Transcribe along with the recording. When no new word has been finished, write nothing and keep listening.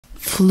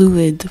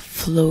fluid,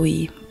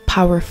 flowy,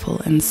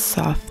 powerful and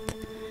soft.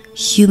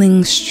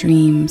 Healing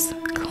streams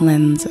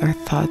cleanse our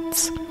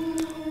thoughts.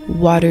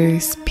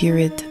 Water,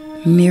 spirit,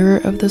 mirror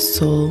of the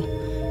soul,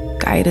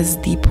 guide us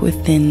deep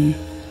within,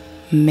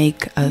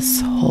 make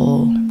us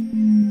whole.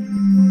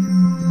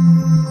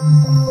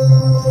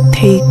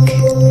 Take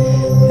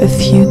a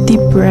few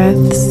deep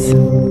breaths.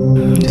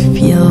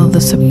 Feel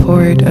the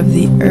support of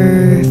the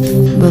earth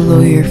below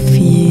your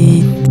feet.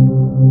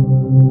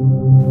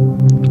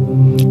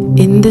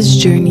 In this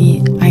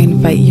journey, I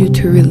invite you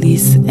to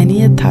release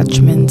any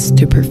attachments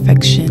to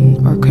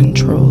perfection or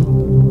control.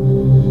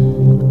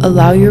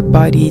 Allow your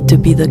body to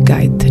be the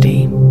guide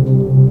today.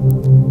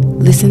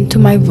 Listen to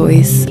my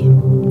voice.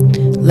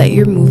 Let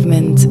your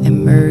movements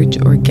emerge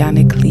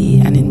organically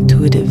and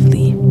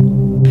intuitively.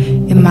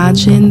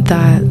 Imagine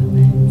that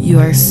you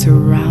are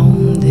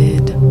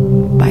surrounded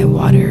by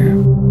water.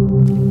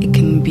 It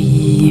can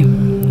be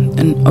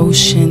an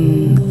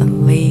ocean, a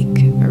lake,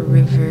 a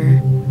river,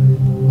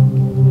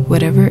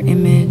 whatever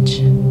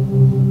image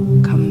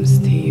comes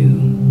to you.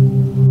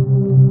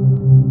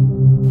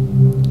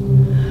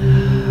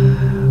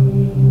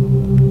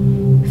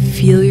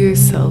 Feel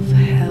yourself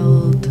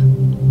held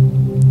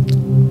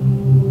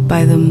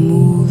by the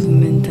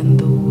movement and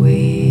the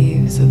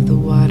waves of the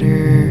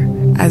water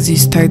as you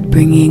start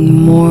bringing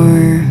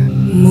more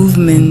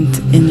movement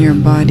in your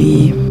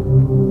body.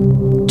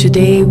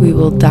 Today we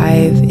will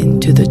dive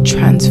into the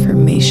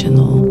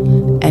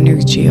transformational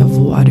energy of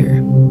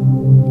water.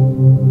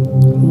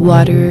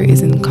 Water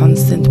is in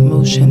constant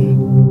motion.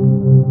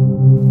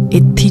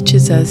 It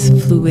teaches us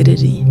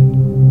fluidity,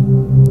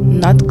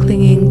 not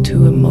clinging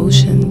to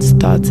emotions,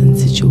 thoughts, and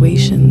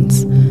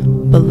situations,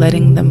 but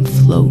letting them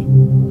flow.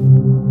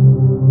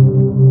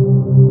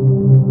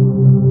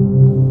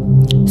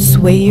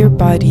 Sway your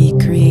body,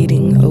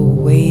 creating a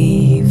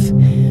wave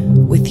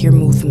with your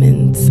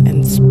movements,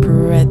 and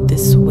spread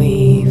this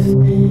wave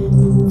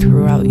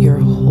throughout your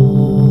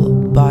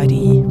whole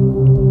body.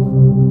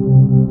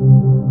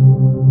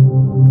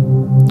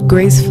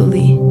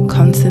 Gracefully,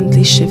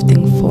 constantly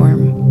shifting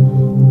form,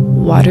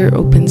 water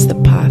opens the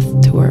path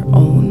to our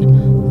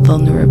own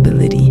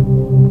vulnerability,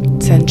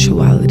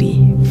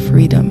 sensuality,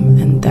 freedom,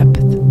 and depth.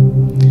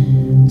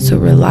 So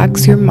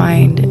relax your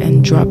mind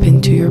and drop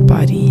into your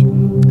body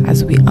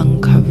as we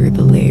uncover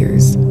the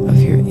layers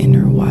of your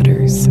inner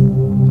waters.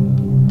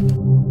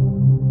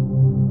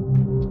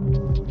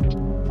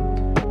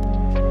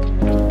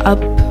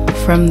 Up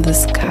from the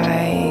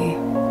sky,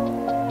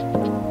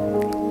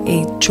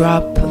 a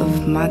drop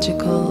of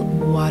magical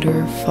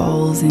water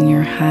falls in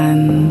your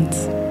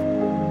hands.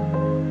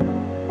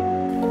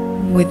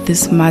 With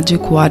this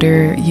magic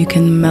water, you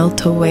can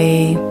melt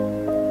away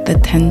the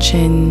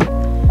tension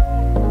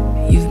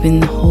you've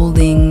been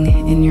holding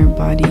in your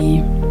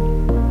body.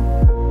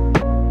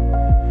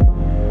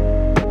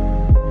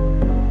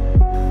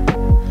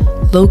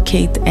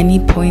 Locate any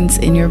points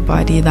in your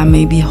body that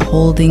may be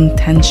holding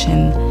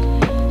tension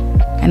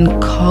and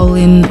call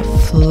in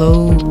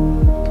flow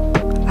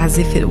as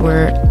if it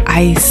were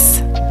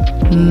ice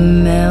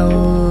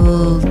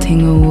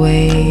melting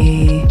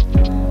away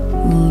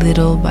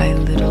little by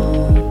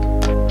little.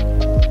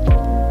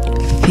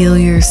 Feel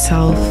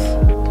yourself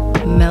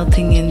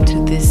melting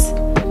into this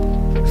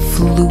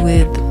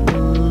fluid,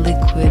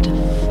 liquid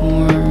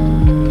form.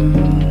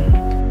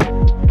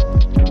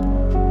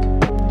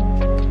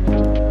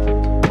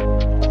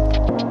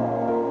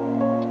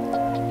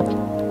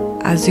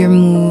 As you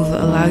move,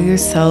 allow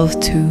yourself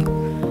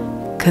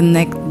to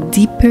connect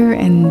deeper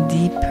and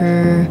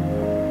deeper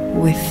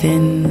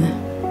within.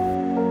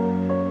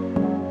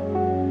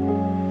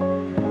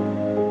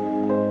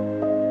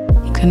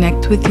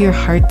 Connect with your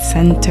heart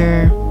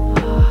center.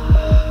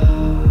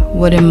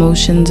 What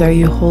emotions are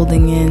you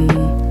holding in?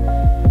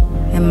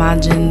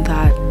 Imagine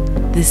that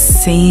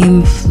this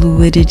same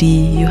fluidity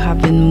you have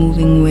been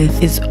moving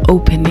with is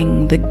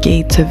opening the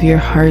gates of your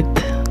heart,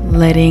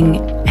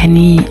 letting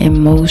any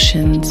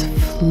emotions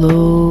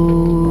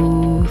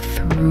flow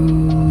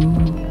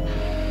through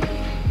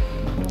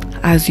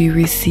as you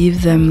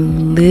receive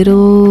them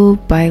little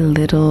by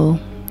little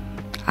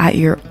at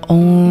your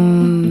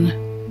own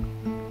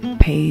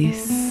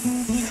pace.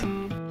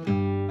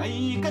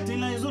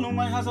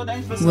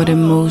 What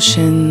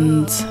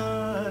emotions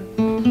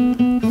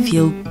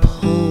feel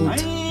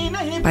pulled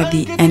by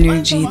the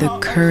energy, the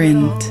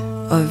current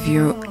of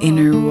your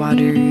inner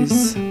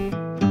waters?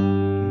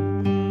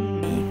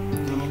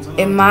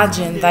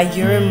 Imagine that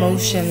your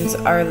emotions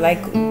are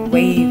like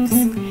waves,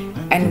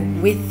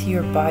 and with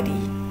your body,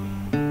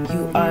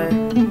 you are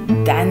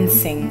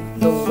dancing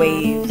the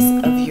waves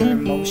of your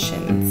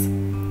emotions.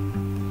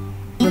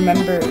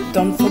 Remember,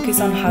 don't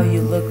focus on how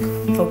you look,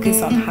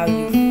 focus on how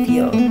you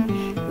feel.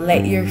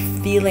 Let your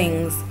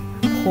feelings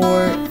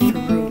pour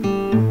through.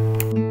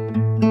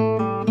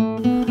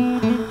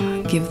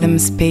 Give them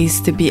space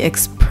to be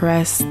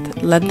expressed.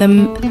 Let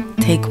them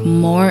take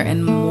more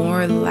and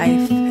more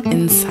life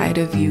inside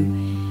of you.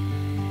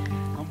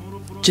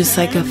 Just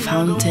like a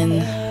fountain,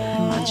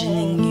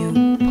 imagining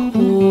you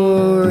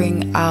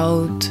pouring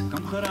out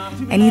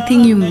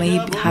anything you may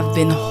have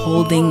been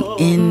holding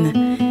in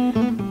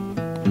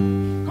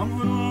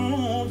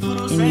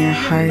your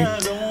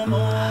heart.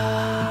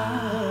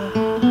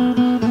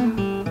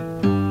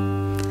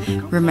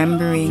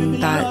 Remembering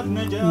that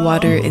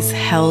water is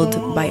held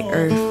by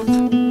earth,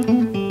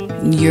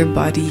 and your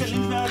body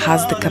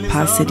has the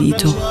capacity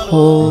to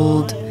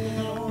hold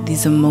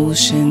these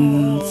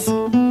emotions,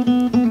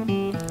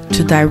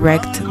 to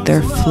direct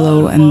their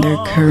flow and their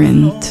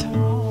current.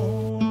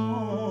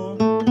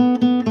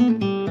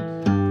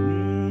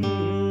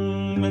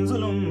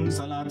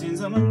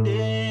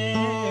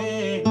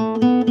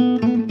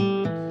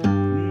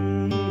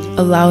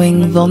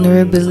 Allowing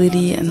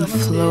vulnerability and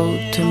flow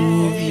to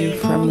move you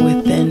from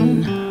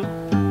within.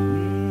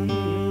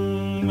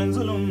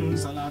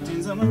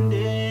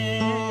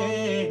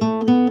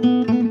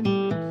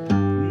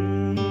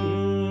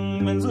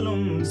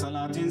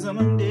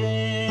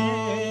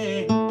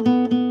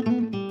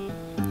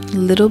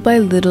 Little by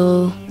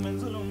little,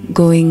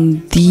 going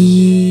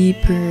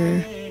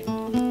deeper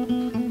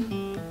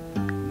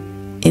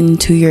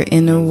into your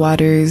inner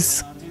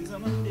waters.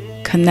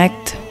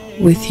 Connect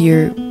with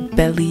your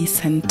belly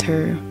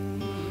center.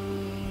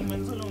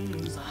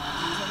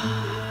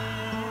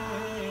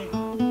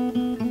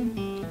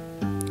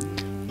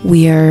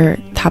 We are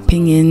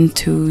tapping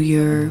into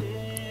your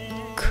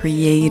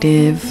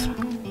creative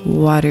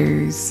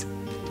waters,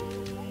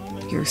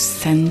 your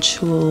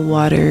sensual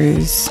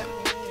waters.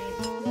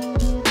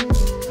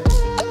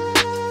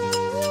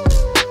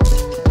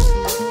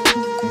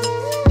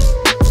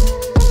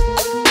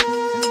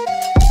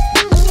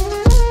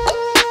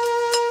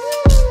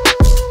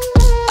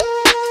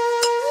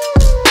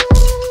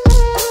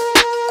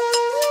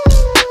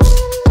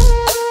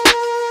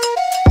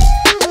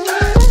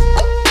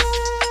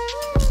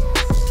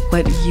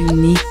 What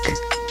unique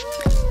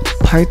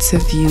parts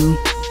of you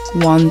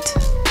want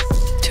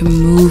to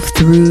move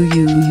through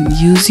you.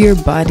 Use your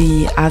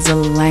body as a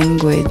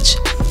language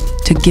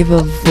to give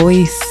a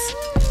voice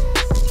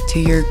to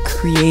your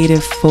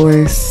creative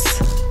force.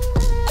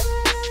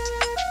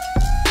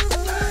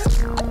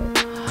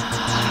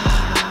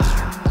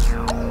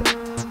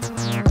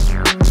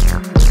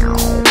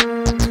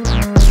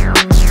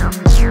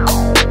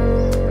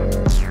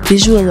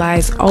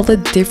 Visualize all the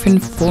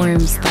different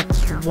forms that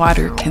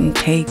water can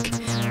take.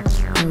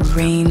 A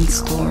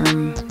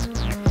rainstorm,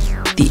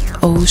 the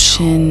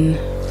ocean,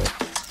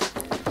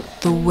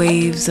 the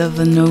waves of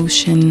an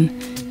ocean,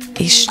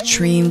 a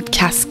stream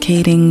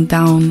cascading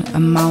down a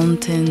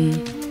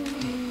mountain,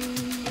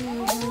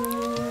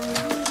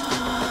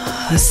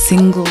 a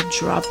single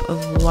drop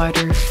of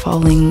water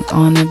falling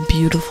on a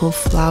beautiful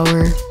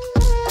flower.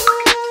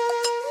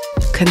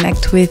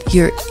 Connect with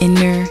your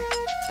inner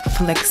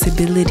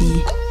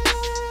flexibility,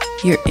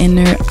 your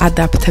inner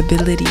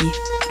adaptability,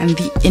 and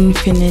the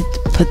infinite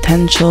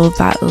potential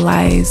that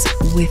lies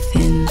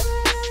within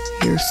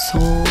your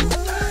soul.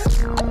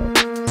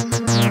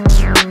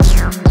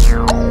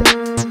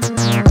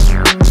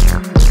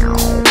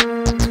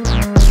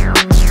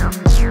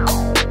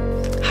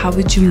 How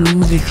would you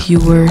move if you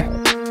were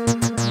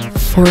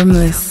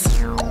formless,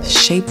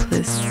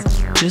 shapeless,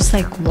 just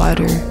like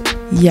water,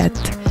 yet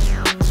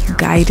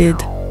guided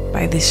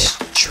by this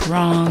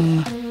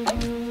strong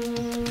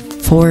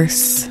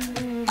force,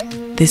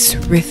 this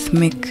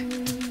rhythmic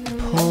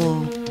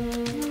pull?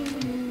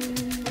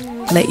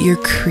 Let your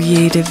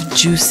creative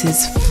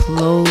juices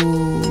flow.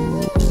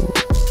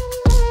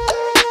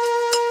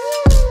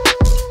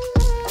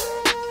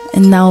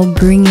 And now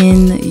bring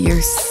in your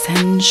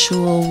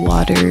sensual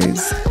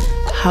waters.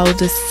 How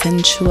does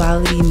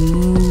sensuality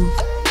move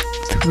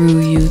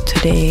through you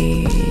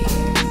today?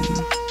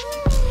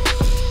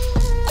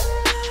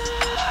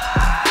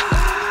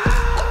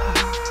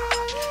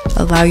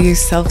 Allow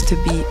yourself to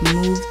be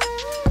moved,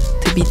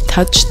 to be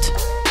touched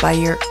by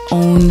your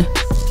own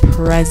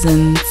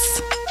presence.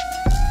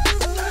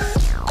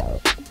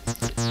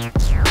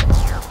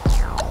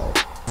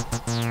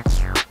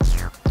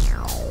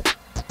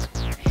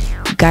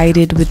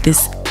 Guided with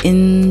this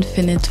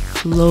infinite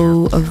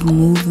flow of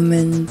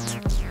movement.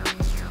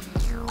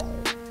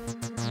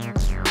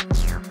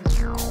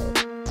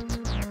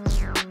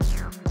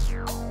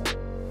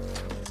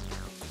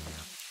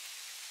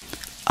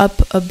 Up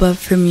above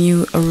from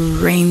you, a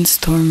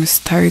rainstorm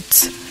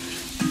starts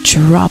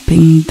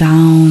dropping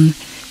down,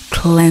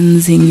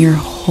 cleansing your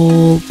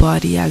whole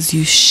body as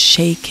you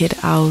shake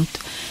it out.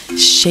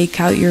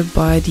 Shake out your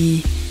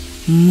body,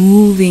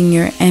 moving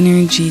your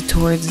energy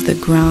towards the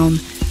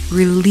ground,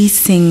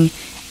 releasing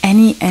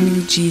any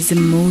energies,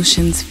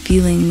 emotions,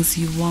 feelings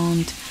you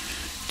want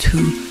to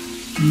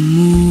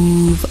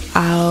move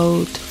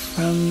out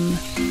from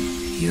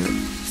your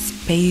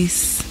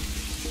space.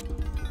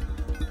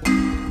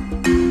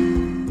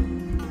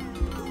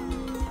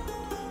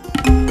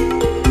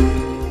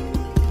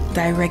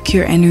 Direct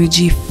your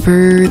energy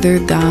further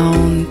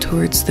down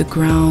towards the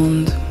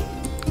ground,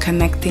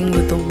 connecting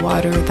with the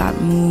water that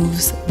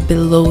moves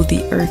below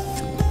the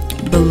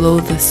earth, below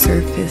the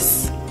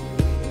surface.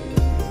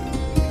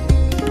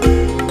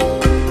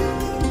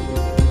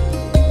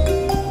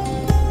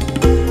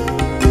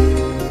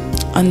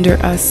 under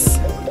us,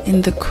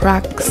 in the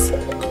cracks,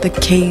 the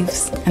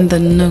caves, and the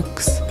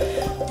nooks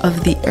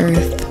of the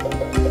earth.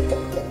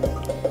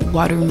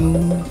 Water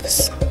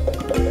moves,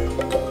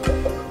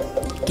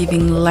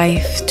 giving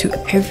life to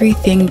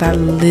everything that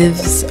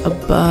lives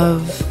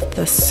above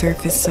the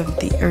surface of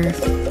the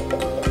earth.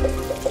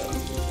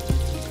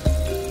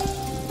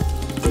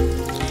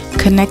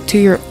 Connect to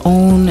your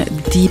own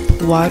deep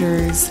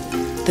waters,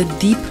 the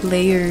deep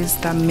layers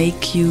that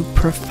make you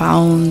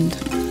profound,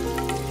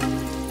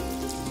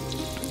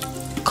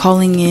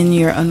 calling in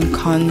your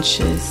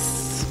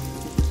unconscious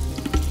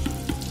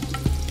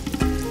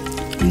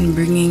and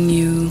bringing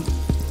you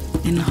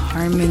in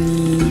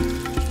harmony.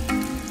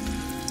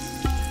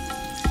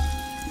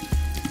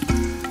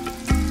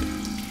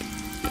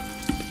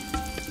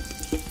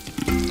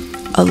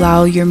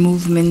 Allow your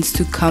movements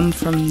to come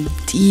from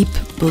deep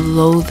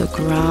below the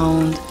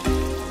ground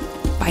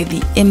by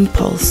the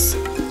impulse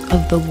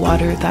of the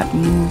water that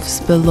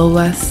moves below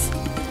us.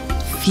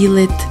 Feel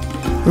it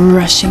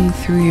rushing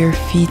through your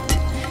feet,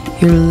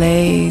 your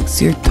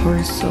legs, your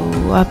torso,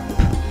 up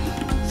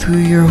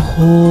through your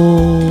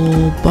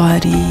whole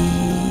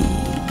body.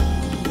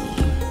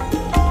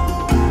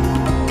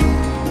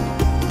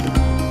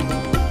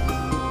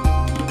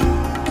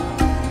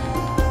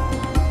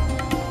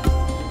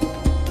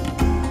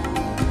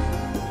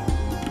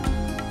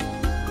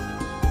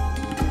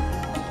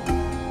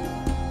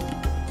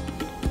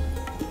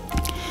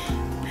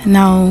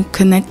 Now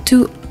connect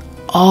to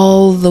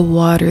all the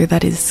water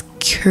that is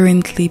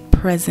currently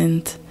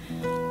present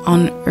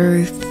on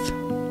earth.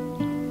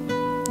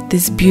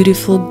 This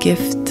beautiful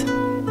gift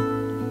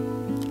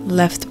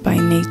left by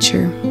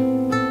nature.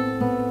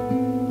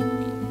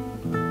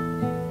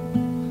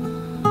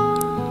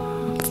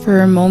 For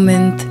a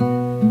moment,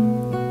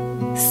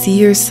 see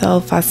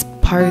yourself as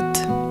part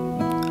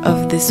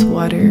of this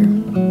water.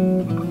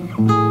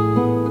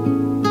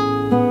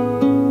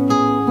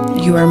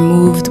 You are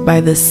moved by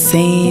the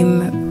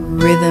same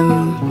rhythm,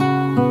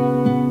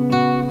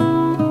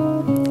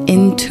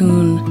 in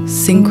tune,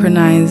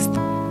 synchronized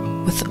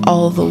with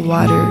all the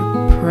water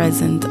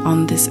present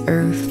on this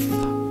earth.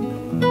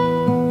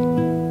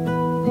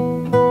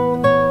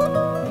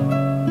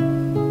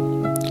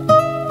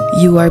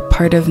 You are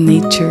part of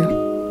nature,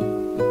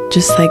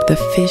 just like the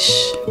fish,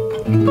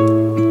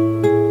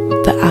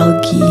 the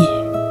algae,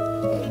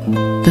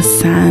 the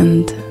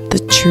sand, the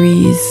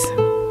trees.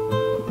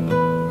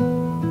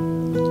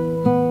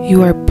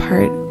 You are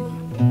part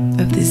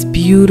of this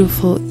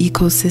beautiful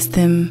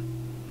ecosystem,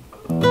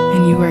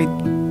 and you are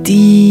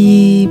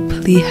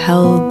deeply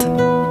held.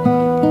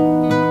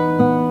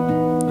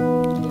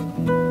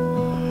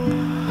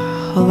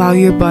 Allow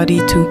your body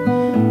to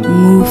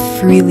move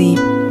freely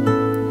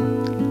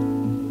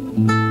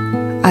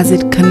as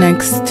it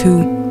connects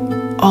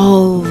to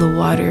all the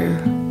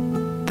water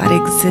that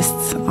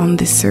exists on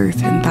this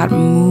earth and that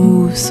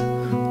moves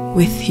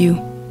with you.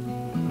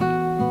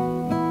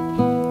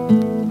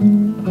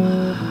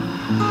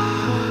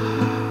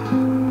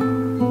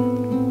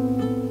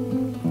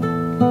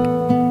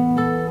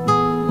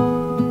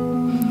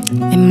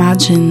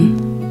 Imagine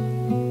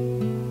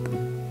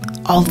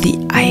all the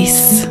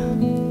ice,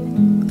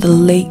 the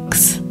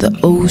lakes, the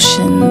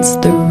oceans,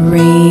 the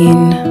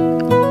rain,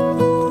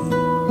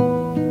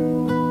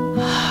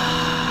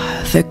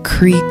 the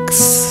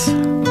creeks,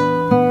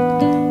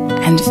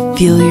 and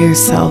feel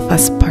yourself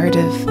as part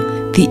of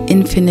the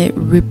infinite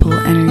ripple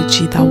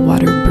energy that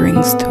water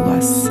brings to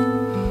us.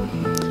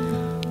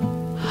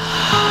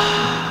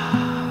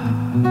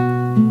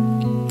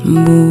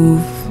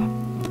 Move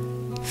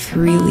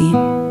freely.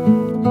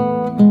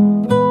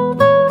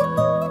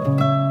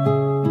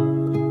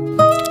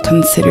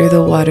 Consider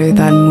the water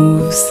that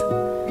moves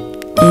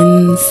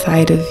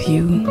inside of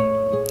you,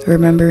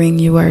 remembering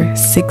you are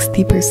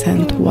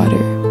 60%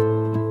 water.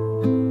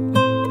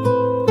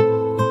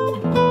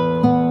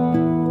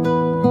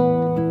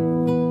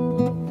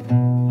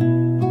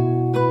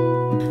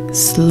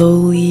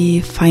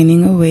 Slowly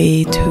finding a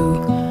way to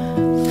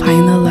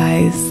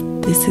finalize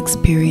this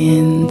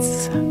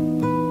experience.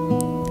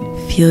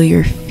 Feel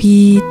your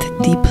feet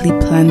deeply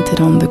planted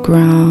on the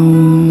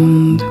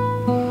ground.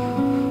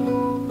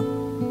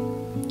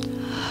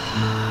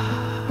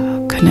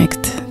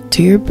 Connect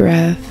to your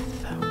breath.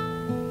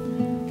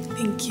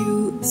 Thank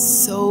you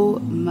so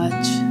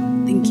much.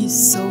 Thank you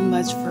so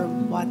much for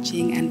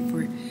watching and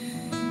for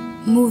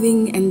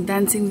moving and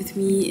dancing with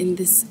me in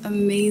this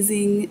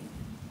amazing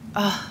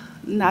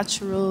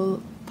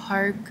natural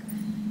park.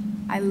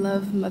 I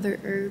love Mother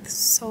Earth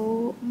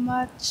so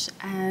much,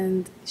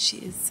 and she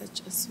is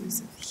such a source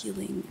of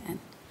healing and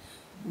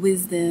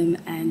wisdom,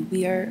 and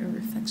we are a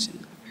reflection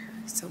of her.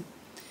 So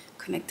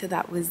connect to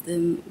that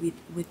wisdom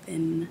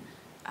within.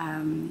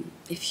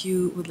 If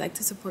you would like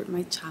to support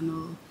my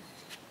channel,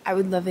 I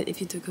would love it if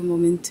you took a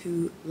moment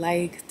to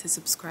like, to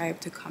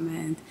subscribe, to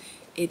comment.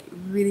 It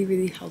really,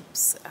 really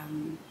helps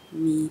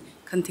me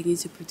continue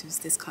to produce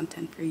this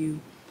content for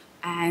you.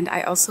 And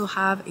I also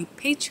have a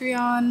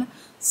Patreon,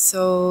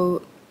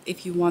 so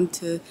if you want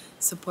to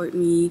support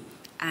me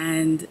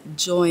and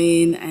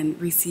join and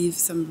receive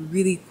some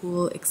really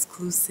cool,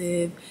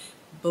 exclusive,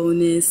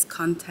 bonus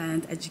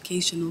content,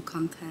 educational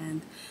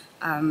content,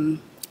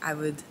 I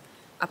would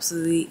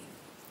absolutely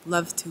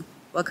love to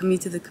welcome you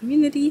to the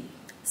community.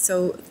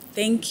 So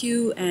thank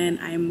you, and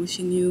I am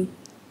wishing you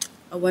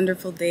a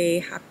wonderful day,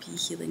 happy,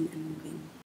 healing, and moving.